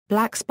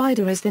Black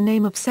Spider is the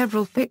name of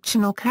several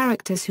fictional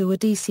characters who were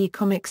DC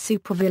Comics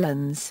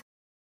supervillains.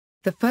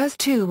 The first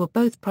two were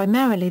both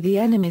primarily the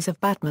enemies of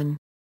Batman.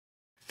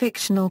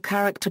 Fictional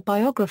character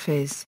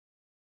biographies.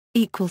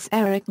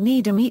 Eric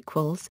Needham.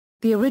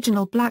 The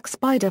original Black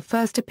Spider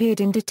first appeared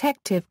in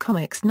Detective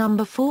Comics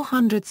number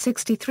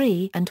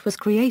 463 and was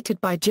created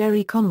by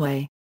Jerry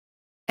Conway.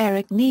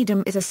 Eric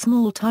Needham is a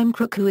small-time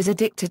crook who is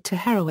addicted to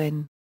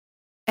heroin.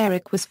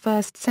 Eric was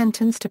first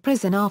sentenced to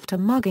prison after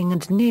mugging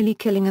and nearly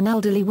killing an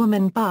elderly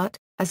woman, but,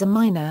 as a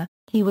minor,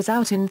 he was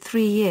out in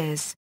 3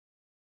 years.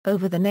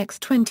 Over the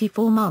next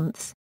 24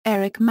 months,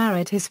 Eric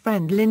married his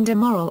friend Linda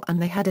Morrill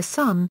and they had a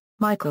son,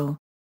 Michael.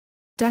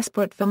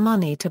 Desperate for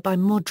money to buy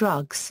more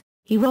drugs,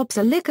 he robs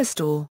a liquor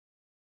store.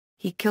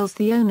 He kills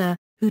the owner,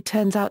 who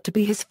turns out to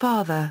be his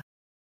father.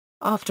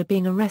 After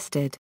being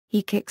arrested,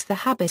 he kicks the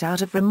habit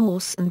out of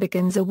remorse and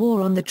begins a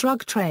war on the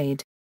drug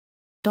trade.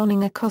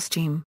 Donning a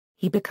costume,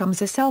 he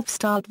becomes a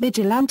self-styled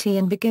vigilante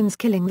and begins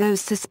killing those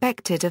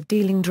suspected of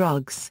dealing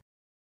drugs.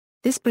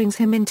 This brings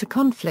him into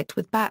conflict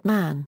with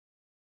Batman.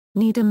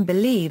 Needham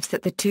believes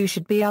that the two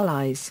should be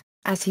allies,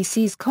 as he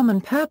sees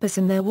common purpose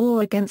in their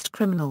war against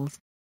criminals.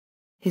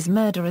 His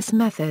murderous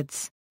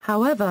methods,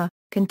 however,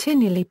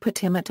 continually put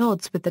him at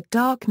odds with the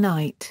Dark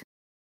Knight.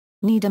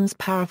 Needham's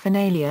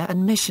paraphernalia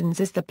and missions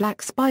as the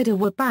Black Spider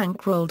were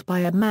bankrolled by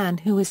a man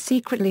who is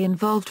secretly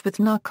involved with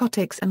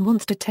narcotics and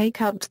wants to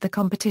take out the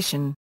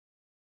competition.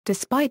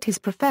 Despite his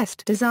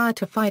professed desire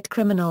to fight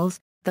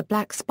criminals, the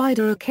Black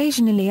Spider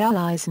occasionally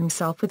allies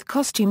himself with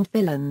costumed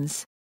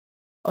villains.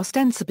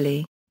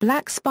 Ostensibly,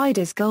 Black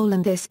Spider's goal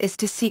in this is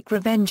to seek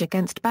revenge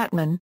against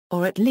Batman,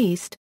 or at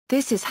least,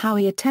 this is how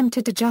he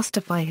attempted to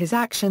justify his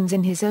actions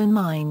in his own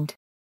mind.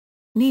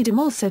 Needham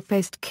also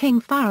faced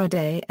King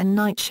Faraday and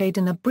Nightshade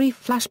in a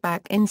brief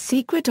flashback in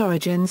Secret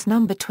Origins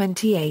number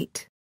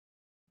 28.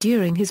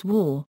 During his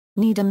war,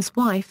 Needham's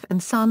wife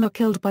and son are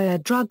killed by a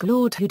drug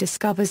lord who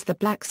discovers the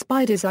Black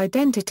Spider's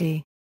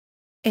identity.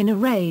 In a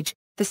rage,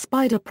 the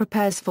Spider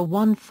prepares for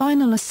one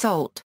final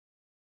assault.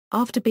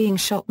 After being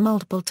shot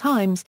multiple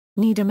times,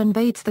 Needham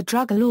invades the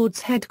drug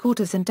lord's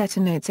headquarters and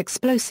detonates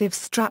explosives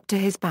strapped to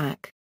his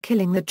back,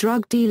 killing the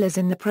drug dealers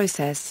in the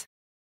process.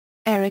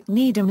 Eric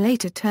Needham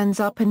later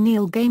turns up in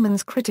Neil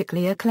Gaiman's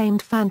critically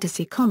acclaimed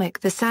fantasy comic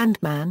The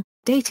Sandman,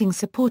 dating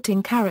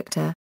supporting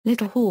character,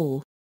 Little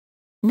Hall.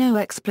 No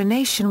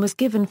explanation was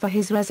given for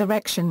his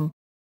resurrection.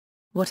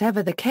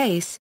 Whatever the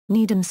case,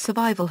 Needham's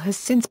survival has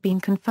since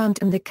been confirmed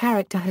and the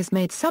character has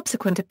made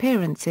subsequent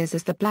appearances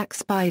as the Black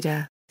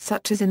Spider,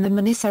 such as in the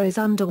miniseries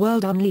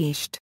Underworld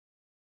Unleashed.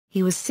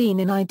 He was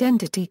seen in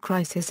Identity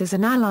Crisis as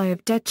an ally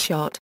of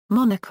Deadshot,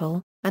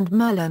 Monocle, and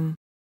Merlin.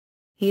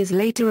 He is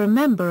later a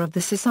member of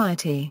the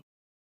Society.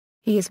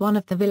 He is one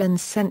of the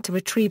villains sent to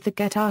retrieve the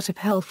Get Out of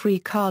Hell free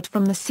card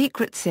from the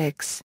Secret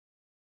Six.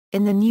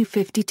 In the New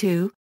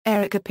 52,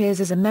 Eric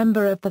appears as a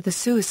member of the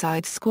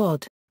Suicide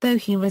Squad, though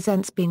he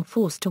resents being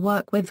forced to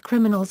work with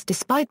criminals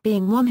despite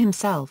being one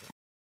himself.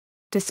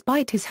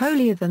 Despite his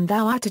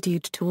holier-than-thou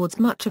attitude towards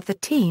much of the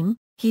team,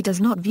 he does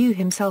not view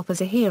himself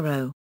as a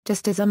hero,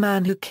 just as a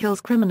man who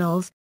kills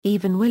criminals,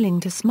 even willing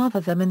to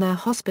smother them in their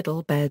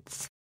hospital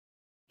beds.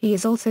 He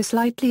is also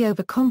slightly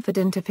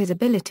overconfident of his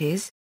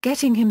abilities,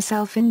 getting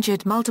himself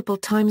injured multiple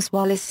times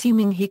while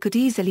assuming he could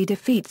easily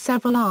defeat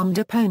several armed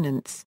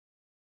opponents.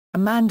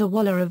 Amanda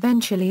Waller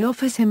eventually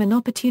offers him an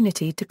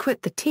opportunity to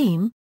quit the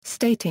team,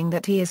 stating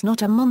that he is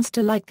not a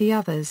monster like the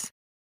others.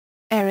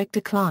 Eric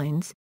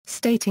declines,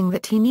 stating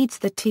that he needs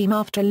the team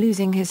after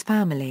losing his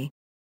family.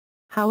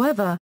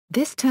 However,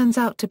 this turns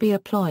out to be a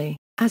ploy,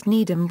 as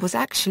Needham was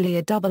actually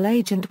a double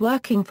agent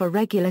working for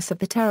Regulus of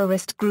the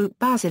terrorist group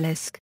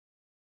Basilisk.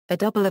 A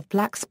double of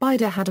Black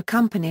Spider had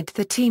accompanied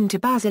the team to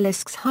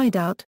Basilisk's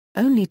hideout,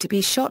 only to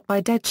be shot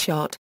by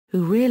Deadshot,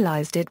 who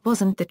realized it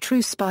wasn't the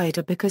true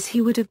Spider because he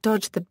would have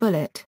dodged the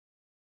bullet.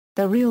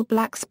 The real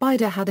Black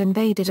Spider had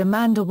invaded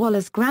Amanda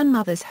Waller's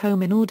grandmother's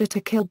home in order to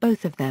kill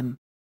both of them.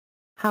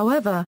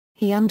 However,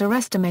 he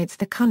underestimates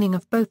the cunning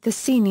of both the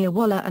senior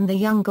Waller and the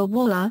younger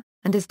Waller,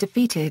 and is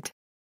defeated.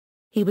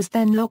 He was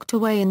then locked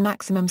away in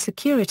maximum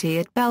security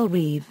at Belle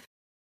Reve.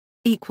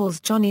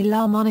 Johnny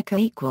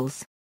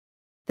LaMonica.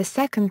 The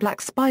second Black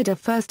Spider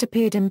first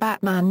appeared in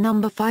Batman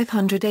number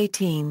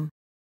 518.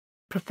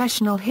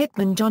 Professional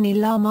hitman Johnny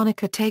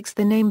LaMonica takes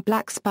the name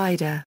Black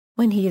Spider,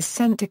 when he is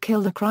sent to kill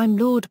the crime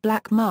lord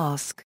Black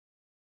Mask.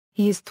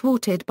 He is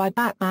thwarted by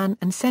Batman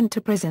and sent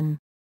to prison.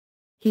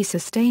 He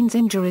sustains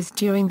injuries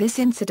during this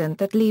incident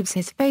that leaves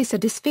his face a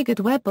disfigured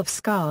web of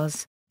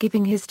scars,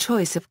 giving his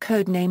choice of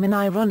codename an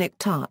ironic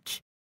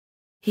touch.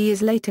 He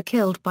is later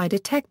killed by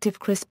Detective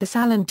Crispus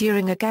Allen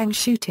during a gang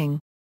shooting.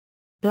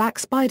 Black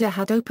Spider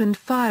had opened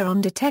fire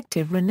on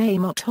Detective Renee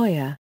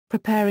Montoya,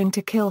 preparing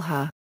to kill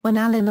her, when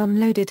Allen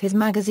unloaded his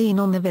magazine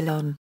on the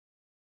villain.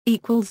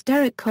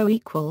 Derek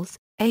Coe.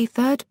 A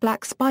third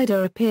Black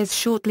Spider appears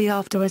shortly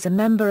after as a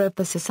member of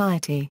the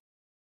Society.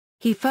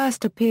 He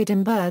first appeared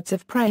in Birds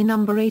of Prey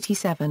number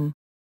 87.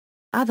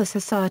 Other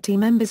Society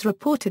members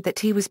reported that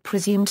he was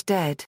presumed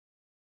dead.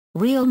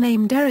 Real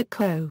name Derek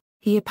Coe,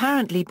 He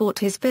apparently bought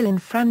his villain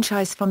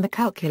franchise from the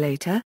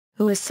Calculator,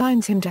 who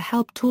assigns him to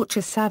help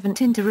torture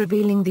Savant into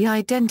revealing the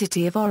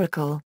identity of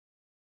Oracle.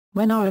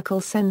 When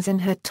Oracle sends in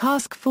her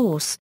task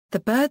force, the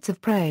Birds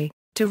of Prey,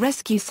 to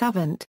rescue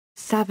Savant,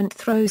 Savant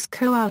throws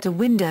Co out a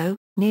window,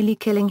 nearly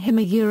killing him.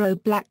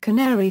 Black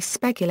Canary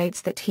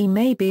speculates that he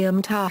may be a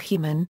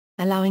metahuman,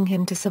 allowing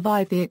him to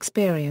survive the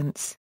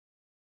experience.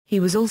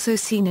 He was also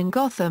seen in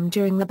Gotham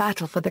during the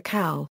battle for the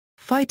Cowl,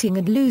 fighting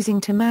and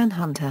losing to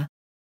Manhunter.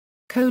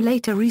 Co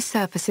later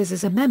resurfaces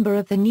as a member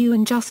of the New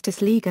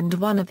Injustice League and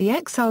one of the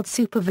exiled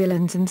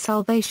supervillains in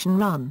Salvation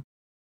Run.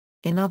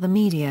 In other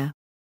media.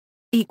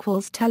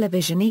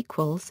 Television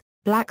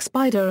Black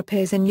Spider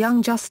appears in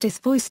Young Justice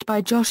voiced by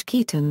Josh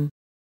Keaton.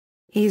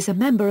 He is a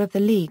member of the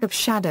League of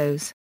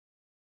Shadows.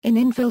 In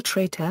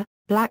Infiltrator,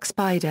 Black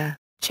Spider,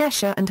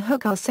 Cheshire and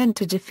Hook are sent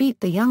to defeat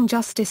the Young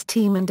Justice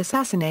team and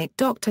assassinate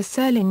Dr.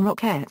 Serling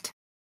Rocket.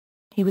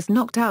 He was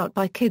knocked out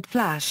by Kid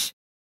Flash.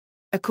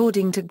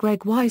 According to Greg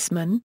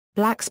Weisman,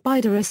 Black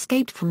Spider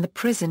escaped from the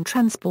prison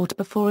transport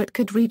before it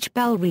could reach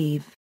Belle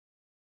Reve.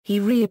 He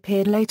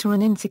reappeared later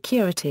in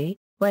Insecurity,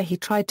 where he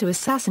tried to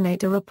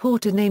assassinate a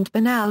reporter named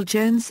Banal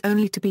Jones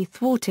only to be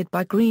thwarted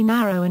by Green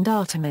Arrow and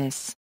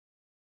Artemis.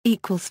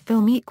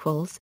 Film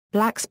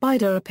Black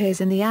Spider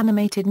appears in the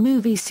animated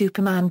movie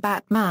Superman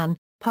Batman,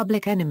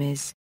 Public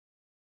Enemies.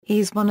 He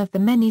is one of the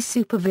many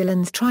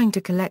supervillains trying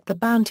to collect the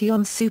bounty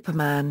on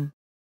Superman.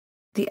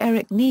 The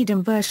Eric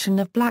Needham version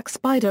of Black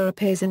Spider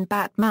appears in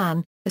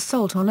Batman,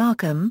 Assault on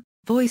Arkham,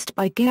 voiced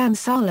by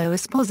Giancarlo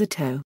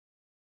Esposito.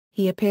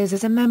 He appears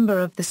as a member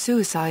of the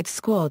Suicide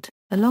Squad,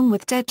 along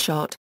with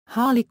Deadshot,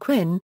 Harley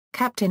Quinn,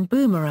 Captain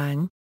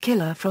Boomerang,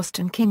 Killer Frost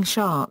and King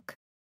Shark.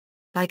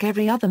 Like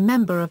every other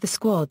member of the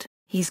squad,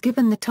 he's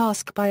given the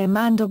task by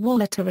Amanda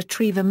Waller to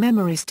retrieve a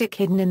memory stick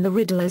hidden in the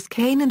Riddler's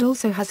cane and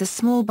also has a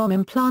small bomb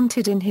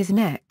implanted in his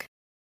neck.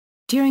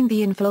 During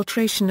the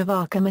infiltration of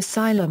Arkham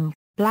Asylum,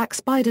 Black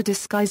Spider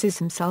disguises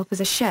himself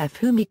as a chef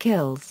whom he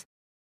kills.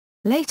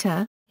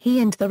 Later, he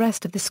and the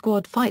rest of the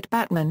squad fight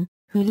Batman,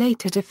 who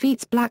later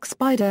defeats Black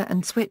Spider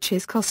and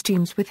switches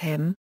costumes with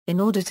him, in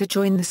order to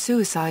join the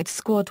Suicide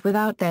Squad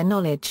without their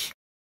knowledge.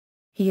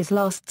 He is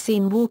last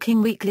seen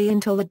walking weakly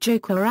until the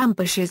Joker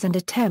ambushes and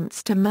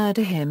attempts to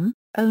murder him,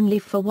 only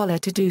for Waller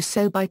to do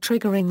so by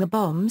triggering the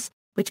bombs,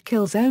 which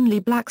kills only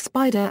Black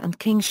Spider and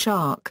King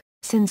Shark,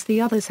 since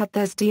the others had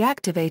theirs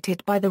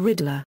deactivated by the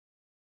Riddler.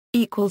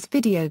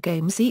 Video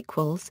games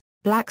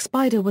Black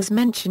Spider was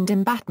mentioned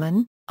in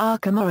Batman,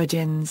 Arkham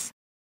Origins.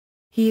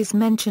 He is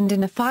mentioned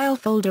in a file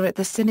folder at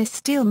the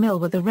Sinisteel Mill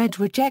with a red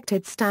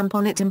rejected stamp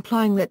on it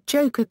implying that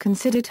Joker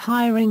considered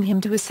hiring him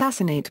to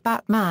assassinate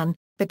Batman,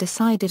 but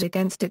decided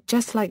against it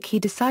just like he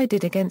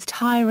decided against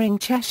hiring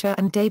Cheshire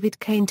and David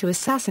Kane to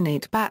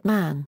assassinate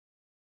Batman.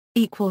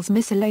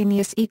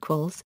 Miscellaneous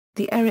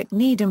The Eric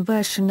Needham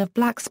version of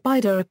Black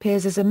Spider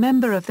appears as a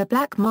member of the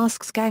Black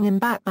Masks gang in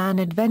Batman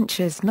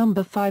Adventures No.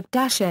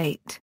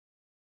 5-8.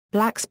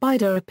 Black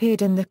Spider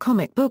appeared in the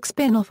comic book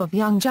spin-off of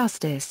Young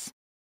Justice.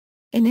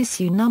 In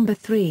issue No.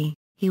 3,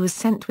 he was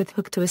sent with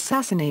Hook to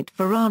assassinate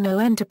Verano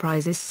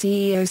Enterprises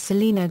CEO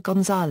Selena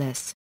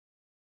Gonzalez.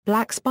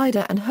 Black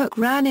Spider and Hook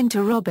ran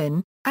into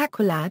Robin,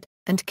 Aqualad,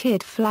 and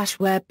Kid Flash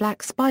where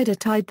Black Spider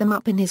tied them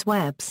up in his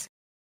webs.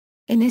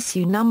 In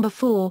issue No.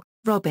 4,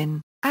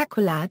 Robin,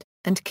 Aqualad,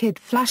 and Kid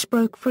Flash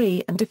broke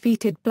free and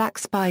defeated Black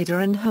Spider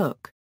and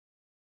Hook.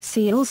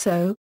 See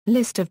also,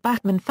 List of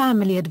Batman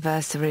family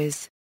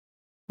adversaries.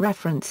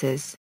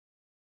 References.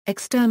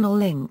 External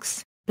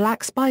links,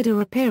 Black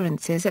Spider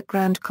appearances at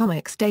Grand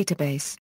Comics Database.